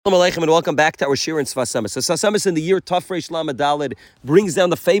Assalamu alaikum and welcome back to our Shir in Sfas. So Sfas in the year Tafresh Lamed Daled brings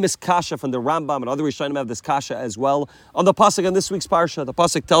down the famous kasha from the Rambam, and other Rishonim have this kasha as well on the pasuk in this week's parsha. The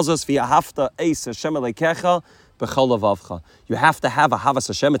pasuk tells us, "V'yahavta eis Hashem Elokecha b'chol levavcha." You have to have a havas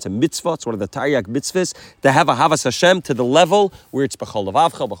Hashem. It's a mitzvah. It's one of the Taryag mitzvahs to have a havas Hashem to the level where it's b'chol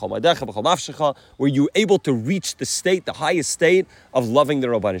levavcha, b'chol maidecha, b'chol nafshecha, where you're able to reach the state, the highest state of loving the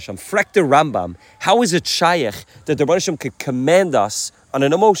Rabban Hashem. Frek the Rambam. How is it shaykh that the Rabban Hashem could command us on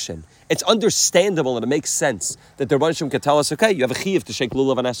an emotion? It's understandable and it makes sense that the Rebbe Hashem can tell us, okay, you have a chiyuv to shake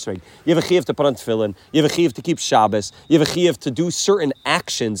lulav and esrog, you have a chiyuv to put on tefillin, you have a chiyuv to keep Shabbos, you have a chiyuv to do certain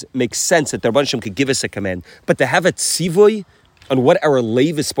actions. Makes sense that the Rebbe Hashem could give us a command. But to have a tzivoy on what our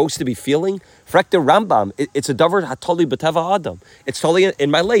leiv is supposed to be feeling, frek the Rambam, it's a davar hatoli b'teva adam. It's totally in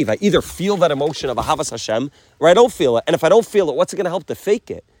my leiv. I either feel that emotion of a havas Hashem, or I don't feel it. And if I don't feel it, what's it going to help to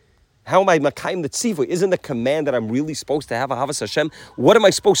fake it? How am I makayim the tzivui? Isn't the command that I'm really supposed to have a havas Hashem? What am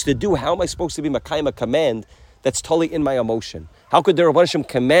I supposed to do? How am I supposed to be makayim a command that's totally in my emotion? How could the Rebbe Hashem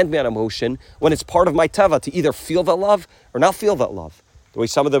command me on emotion when it's part of my teva to either feel that love or not feel that love? The way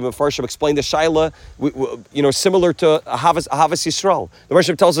some of the Mefarshim explain the shaila, similar to a havas Yisrael. The Rebbe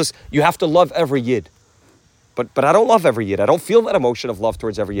Hashem tells us you have to love every yid. But I don't love every yid. I don't feel that emotion of love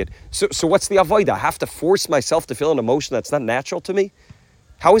towards every yid. So what's the avodah? I have to force myself to feel an emotion that's not natural to me?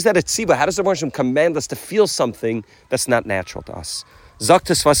 How is that a tziba? How does the Hashem command us to feel something that's not natural to us?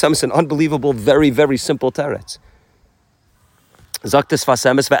 Zaktas Sfas an unbelievable, very, very simple teretz. Zaktas Sfas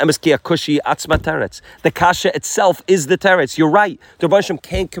Emes ki akushi atzma teretz. The kasha itself is the teretz. You're right. The Hashem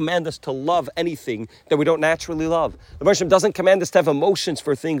can't command us to love anything that we don't naturally love. The Hashem doesn't command us to have emotions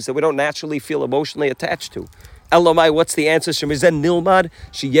for things that we don't naturally feel emotionally attached to. Elamai, what's the answer? Shemizen nilmad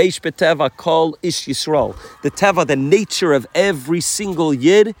sheyesh beteva kol ish Yisrael. The teva, the nature of every single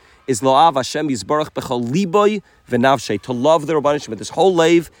yid, is lo'av Hashem yizbarach b'chol liboy v'navshei, to love the Rabban Hashem with his whole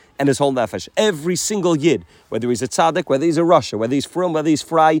leiv and his whole nefesh. Every single yid, whether he's a tzaddik, whether he's a rasha, whether he's frum, whether he's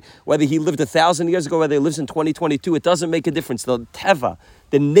fry, whether he lived 1,000 years ago, whether he lives in 2022, it doesn't make a difference. The teva,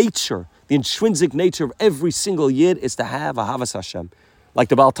 the nature, the intrinsic nature of every single yid is to have a havas Hashem. Like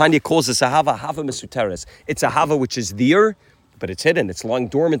the Baal Tanya calls this a hava mesuteres. It's a hava which is there, but it's hidden. It's lying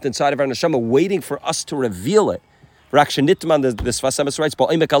dormant inside of our neshama, waiting for us to reveal it. Rakshanitman, the Sfas Emes writes,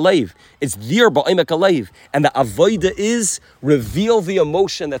 Ba'omek alev. It's there, Ba'omek alev. And the avoida is reveal the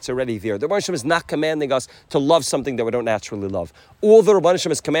emotion that's already there. The Rebbe Hashem is not commanding us to love something that we don't naturally love. All the Rebbe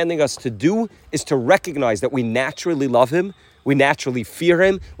Hashem is commanding us to do is to recognize that we naturally love Him. We naturally fear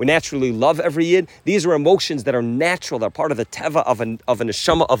Him. We naturally love every yid. These are emotions that are natural. They're part of the teva of a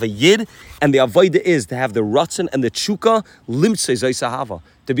neshama of a yid. And the avodah is to have the ratzon and the tshuka limtzei zaysahava,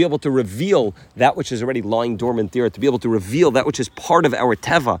 to be able to reveal that which is already lying dormant there, to be able to reveal that which is part of our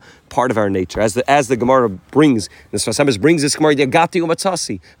teva, part of our nature. As the Gemara brings, the Sfas Emes brings this Gemara, Yagati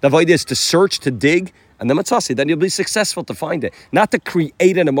umatzasi. The avodah is to search, to dig, and then matzasi, then you'll be successful to find it. Not to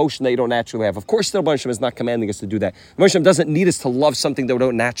create an emotion that you don't naturally have. Of course, the Rebbe Hashem is not commanding us to do that. The Rebbe Hashem doesn't need us to love something that we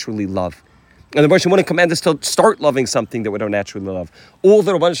don't naturally love. And the Rebbe Hashem wouldn't command us to start loving something that we don't naturally love. All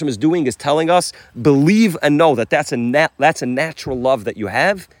the Rebbe Hashem is doing is telling us, believe and know that that's a natural love that you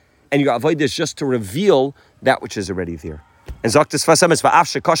have, and your avodah is just to reveal that which is already there. And Zaktis Sfas Emes va'af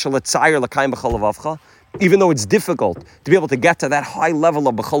shekasha letzayir l'kayim b'chol levavcha. Even though it's difficult to be able to get to that high level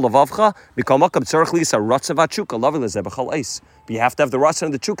of b'chol levavcha, but you have to have the ratzon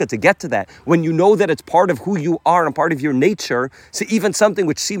and the tshuka to get to that. When you know that it's part of who you are and part of your nature, so even something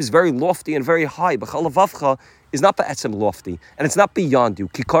which seems very lofty and very high, b'chol levavcha, is not ba'etzem lofty, and it's not beyond you.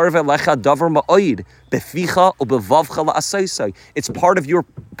 It's part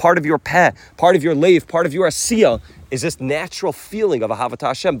of your peh, part of your leiv, part of your asiyah, is this natural feeling of a havat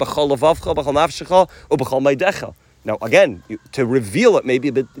Hashem, b'chol levavcha, b'chol nafshecha, or b'chol maidecha. Now, again, to reveal it may be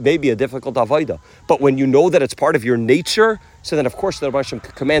a difficult avodah, but when you know that it's part of your nature, so then, of course, the Rebbe Hashem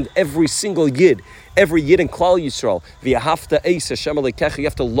can command every single yid in Klal Yisrael, v'yahavta eis Hashem Elokecha, you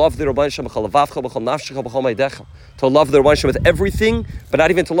have to love the Rebbe Hashem, b'chol levavcha, b'chol nafshecha, b'chol maidecha, to love the Rebbe Hashem with everything, but not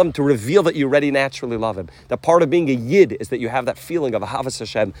even to love Him, to reveal that you already naturally love Him. That part of being a yid is that you have that feeling of a havas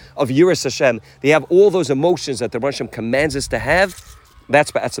Hashem, of yiras Hashem. They have all those emotions that the Rebbe Hashem commands us to have.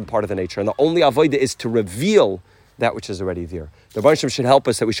 That's a part of the nature. And the only avodah is to reveal that which is already there. The Rebbe Hashem should help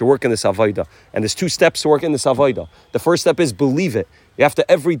us that we should work in this avodah. And there's 2 steps to work in this avodah. The first step is believe it. You have to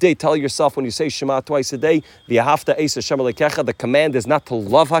every day tell yourself when you say Shema twice a day, v'yahavta eis Hashem Elokecha, the command is not to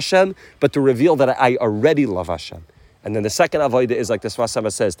love Hashem, but to reveal that I already love Hashem. And then the second avodah is, like the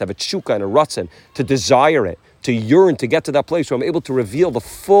Sfas says, to have a tshuka and a ratzon, to desire it, to yearn, to get to that place where I'm able to reveal the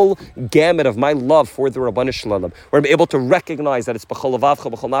full gamut of my love for the Rabbanu Shalom, where I'm able to recognize that it's b'chol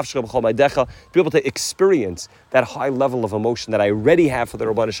levavcha, b'chol nafshcha, b'chol maidecha, to be able to experience that high level of emotion that I already have for the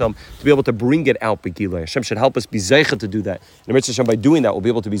Rabbanu Shalom, to be able to bring it out b'gilui. Hashem should help us be zeicha to do that. And Hashem, by doing that, we'll be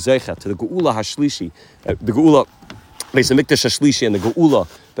able to be zeicha to the geula hashlishi, the geula, Beis Hamikdash Hashlishi, and the geula,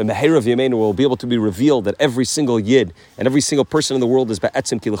 the Meherav Yameinu, will be able to be revealed that every single yid and every single person in the world is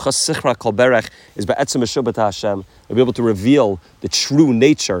ba'etzim ki l'chas sichra kol berech, is ba'etzim meshubat Hashem. We'll be able to reveal the true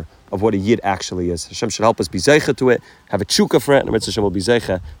nature of what a yid actually is. Hashem should help us be zeicha to it, have a tshuka for it, and Hashem will be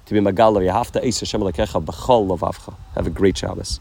zeicha to be magalar yahafta eis Hashem lekecha b'chol lavavcha. Have a great Shabbos.